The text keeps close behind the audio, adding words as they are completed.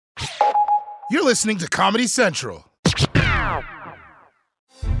You're listening to Comedy Central.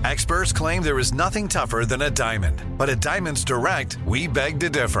 Experts claim there is nothing tougher than a diamond. But at Diamonds Direct, we beg to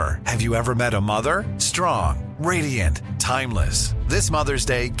differ. Have you ever met a mother? Strong, radiant, timeless. This Mother's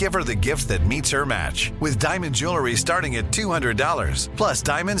Day, give her the gift that meets her match. With diamond jewelry starting at $200. Plus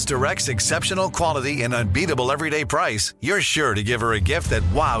Diamonds Direct's exceptional quality and unbeatable everyday price, you're sure to give her a gift that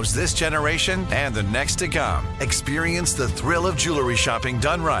wows this generation and the next to come. Experience the thrill of jewelry shopping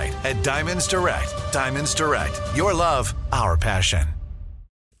done right at Diamonds Direct. Diamonds Direct. Your love, our passion.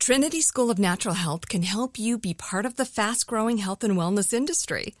 Trinity School of Natural Health can help you be part of the fast-growing health and wellness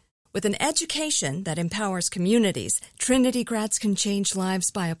industry. With an education that empowers communities, Trinity grads can change lives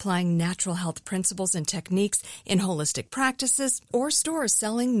by applying natural health principles and techniques in holistic practices or stores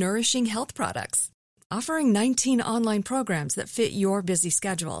selling nourishing health products. Offering 19 online programs that fit your busy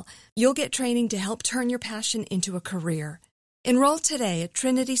schedule, you'll get training to help turn your passion into a career. Enroll today at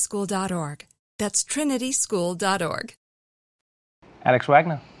trinityschool.org. That's trinityschool.org. Alex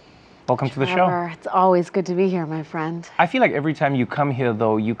Wagner, welcome to the show. It's always good to be here, my friend. I feel like every time you come here,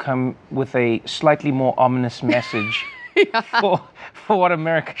 though, you come with a slightly more ominous message for what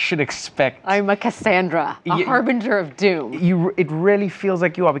America should expect. I'm a Cassandra, a harbinger of doom. It really feels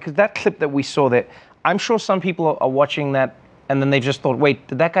like you are, because that clip that we saw there, I'm sure some people are watching that and then they've just thought, wait,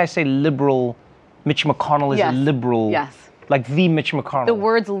 did that guy say liberal? Mitch McConnell is a liberal. Yes. Like the Mitch McConnell. The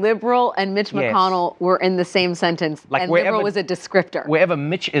words liberal and Mitch McConnell were in the same sentence, like and liberal was a descriptor. Wherever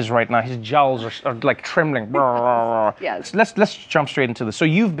Mitch is right now, his jowls are like trembling. Yes. So let's jump straight into this. So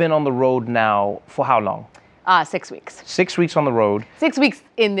you've been on the road now for how long? 6 weeks. 6 weeks on the road. 6 weeks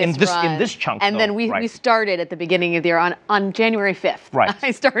in this run. In this chunk, and though, then we started at the beginning of the year on January 5th. Right.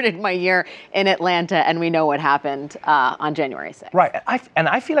 I started my year in Atlanta, and we know what happened on January 6th. Right.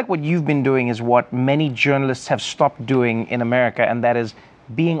 I feel like what you've been doing is what many journalists have stopped doing in America, and that is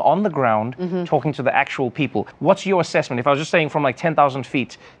being on the ground, talking to the actual people. What's your assessment? If I was just saying from like 10,000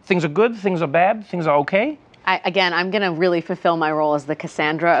 feet, things are good, things are bad, things are okay? I'm going to really fulfill my role as the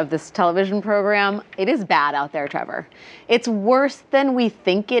Cassandra of this television program. It is bad out there, Trevor. It's worse than we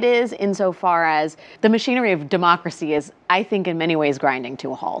think it is insofar as the machinery of democracy is, I think, in many ways grinding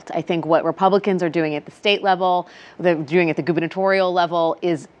to a halt. I think what Republicans are doing at the state level, they're doing at the gubernatorial level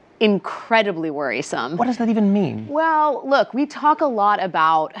is incredibly worrisome. What does that even mean? Well, look, we talk a lot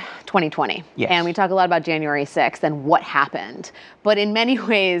about 2020, and we talk a lot about January 6th and what happened. But in many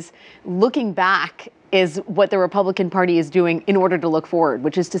ways, looking back is what the Republican Party is doing in order to look forward,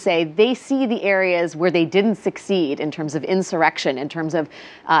 which is to say they see the areas where they didn't succeed in terms of insurrection, in terms of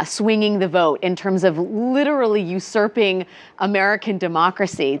swinging the vote, in terms of literally usurping American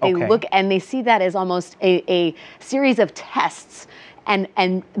democracy. They look and they see that as almost a series of tests, and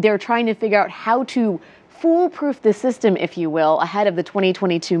they're trying to figure out how to foolproof the system, if you will, ahead of the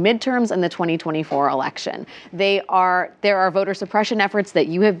 2022 midterms and the 2024 election. There are voter suppression efforts that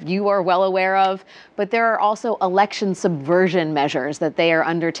you are well aware of, but there are also election subversion measures that they are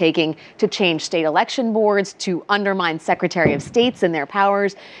undertaking to change state election boards, to undermine Secretary of States and their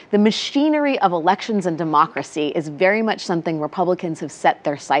powers. The machinery of elections and democracy is very much something Republicans have set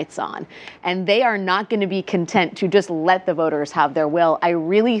their sights on, and they are not going to be content to just let the voters have their will. I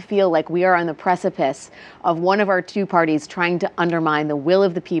really feel like we are on the precipice of one of our two parties trying to undermine the will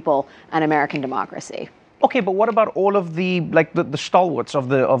of the people and American democracy. Okay, but what about all of the stalwarts of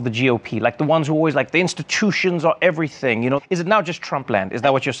the GOP, like the ones who always like the institutions are everything, you know? Is it now just Trump land? Is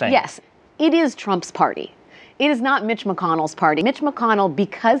that what you're saying? Yes, it is Trump's party. It is not Mitch McConnell's party. Mitch McConnell,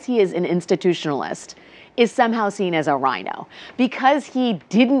 because he is an institutionalist, is somehow seen as a rhino. Because he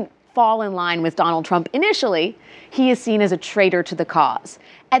didn't fall in line with Donald Trump initially, he is seen as a traitor to the cause.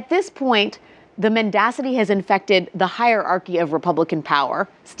 At this point, the mendacity has infected the hierarchy of Republican power.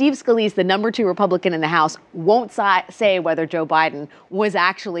 Steve Scalise, the number 2 Republican in the House, won't say whether Joe Biden was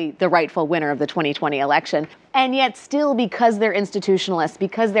actually the rightful winner of the 2020 election. And yet still, because they're institutionalists,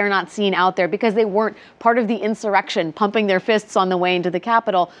 because they're not seen out there, because they weren't part of the insurrection, pumping their fists on the way into the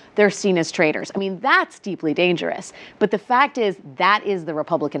Capitol, they're seen as traitors. I mean, that's deeply dangerous. But the fact is, that is the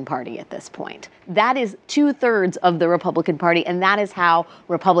Republican Party at this point. That is 2/3 of the Republican Party, and that is how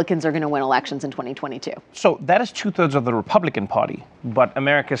Republicans are going to win elections in 2022. So that is 2/3 of the Republican Party, but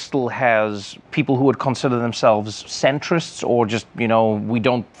America still has people who would consider themselves centrists or just, we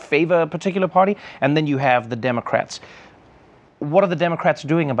don't favor a particular party. And then you have the Democrats. What are the Democrats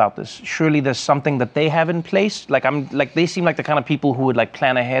doing about this? Surely there's something that they have in place. They seem like the kind of people who would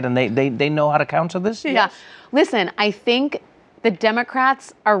plan ahead, and they know how to counter this. Yeah. Listen, I think The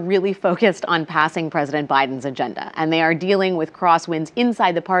Democrats are really focused on passing President Biden's agenda, and they are dealing with crosswinds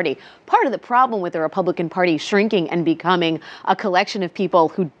inside the party. Part of the problem with the Republican Party shrinking and becoming a collection of people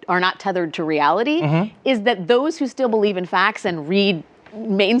who are not tethered to reality is that those who still believe in facts and read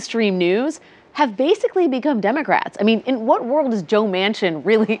mainstream news have basically become Democrats. I mean, in what world is Joe Manchin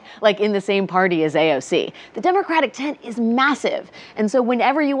really in the same party as AOC? The Democratic tent is massive. And so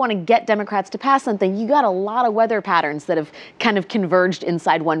whenever you want to get Democrats to pass something, you got a lot of weather patterns that have kind of converged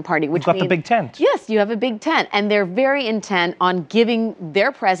inside one party. Which You've got the big tent. Yes, you have a big tent. And they're very intent on giving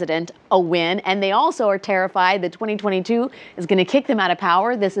their president a win. And they also are terrified that 2022 is going to kick them out of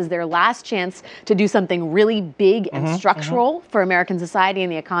power. This is their last chance to do something really big and structural for American society and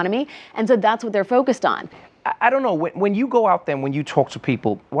the economy. And so that's what they're focused on. I don't know. When you go out there and when you talk to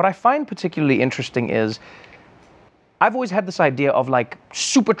people, what I find particularly interesting is I've always had this idea of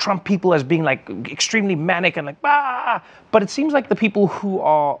super Trump people as being extremely manic and but it seems like the people who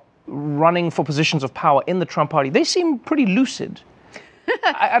are running for positions of power in the Trump party, they seem pretty lucid.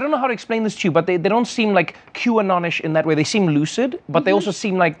 I don't know how to explain this to you, but they don't seem like QAnonish in that way. They seem lucid, but they also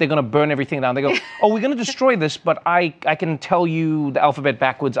seem like they're going to burn everything down. They go, oh, we're going to destroy this, but I can tell you the alphabet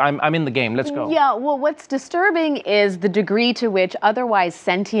backwards. I'm in the game. Let's go. Yeah, well, what's disturbing is the degree to which otherwise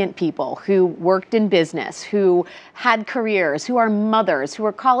sentient people who worked in business, who had careers, who are mothers, who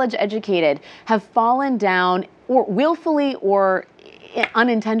are college educated, have fallen down or willfully or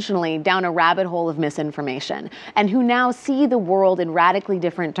unintentionally down a rabbit hole of misinformation, and who now see the world in radically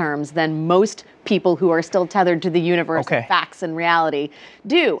different terms than most people who are still tethered to the universe of facts and reality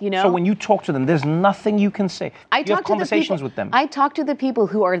do. So when you talk to them, there's nothing you can say. You have conversations with them. I talk to the people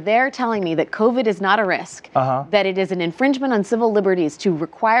who are there telling me that COVID is not a risk, that it is an infringement on civil liberties to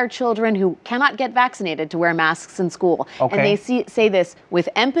require children who cannot get vaccinated to wear masks in school. And they say this with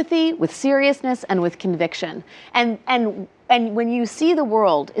empathy, with seriousness, and with conviction. And when you see the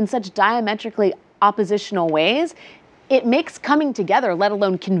world in such diametrically oppositional ways, it makes coming together, let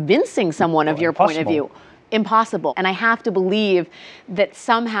alone convincing someone of your point of view, impossible. And I have to believe that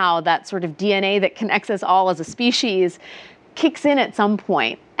somehow that sort of DNA that connects us all as a species kicks in at some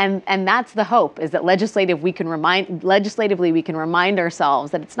point. And that's the hope, is that legislatively we can remind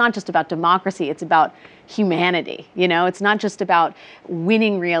ourselves that it's not just about democracy, it's about humanity. It's not just about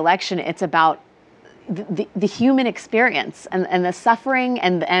winning re-election, it's about the human experience and the suffering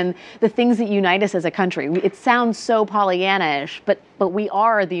and the things that unite us as a country. It sounds so Pollyanna-ish, but we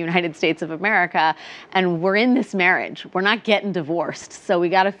are the United States of America, and we're in this marriage. We're not getting divorced, so we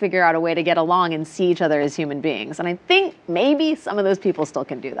got to figure out a way to get along and see each other as human beings. And I think maybe some of those people still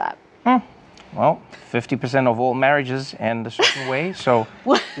can do that. Well, 50% of all marriages end a certain way, so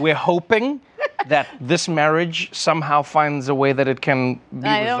we're hoping that this marriage somehow finds a way that it can be resolved.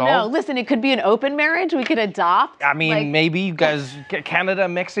 I don't know. Listen, it could be an open marriage. We could adopt. I mean, maybe you guys, Canada,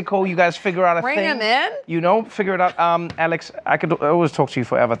 Mexico, you guys figure out a thing. Bring them in. Figure it out. Alex, I could always talk to you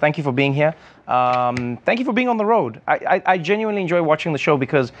forever. Thank you for being here. Thank you for being on the road. I genuinely enjoy watching the show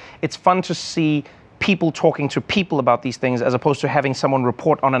because it's fun to see people talking to people about these things as opposed to having someone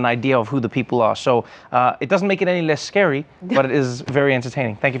report on an idea of who the people are. So it doesn't make it any less scary, but it is very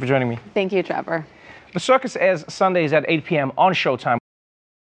entertaining. Thank you for joining me. Thank you, Trevor. The Circus airs Sundays at 8 p.m. on Showtime.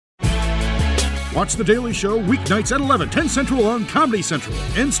 Watch The Daily Show weeknights at 11, 10 Central on Comedy Central.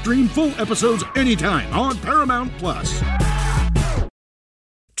 And stream full episodes anytime on Paramount+.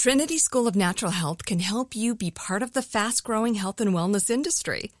 Trinity School of Natural Health can help you be part of the fast-growing health and wellness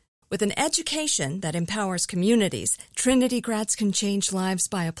industry. With an education that empowers communities, Trinity grads can change lives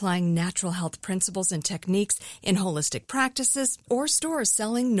by applying natural health principles and techniques in holistic practices or stores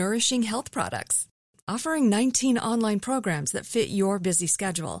selling nourishing health products. Offering 19 online programs that fit your busy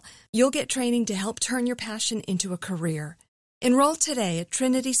schedule, you'll get training to help turn your passion into a career. Enroll today at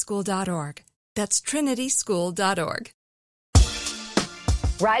trinityschool.org. That's trinityschool.org.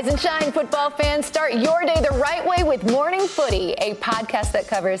 Rise and shine, football fans. Start your day the right way with Morning Footy, a podcast that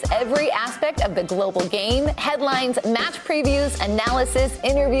covers every aspect of the global game, headlines, match previews, analysis,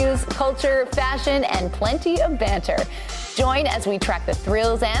 interviews, culture, fashion, and plenty of banter. Join as we track the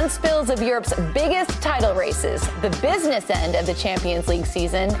thrills and spills of Europe's biggest title races, the business end of the Champions League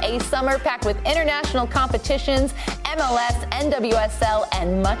season, a summer packed with international competitions, MLS, NWSL,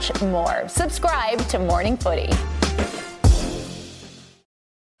 and much more. Subscribe to Morning Footy.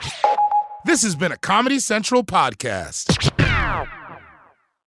 This has been a Comedy Central podcast.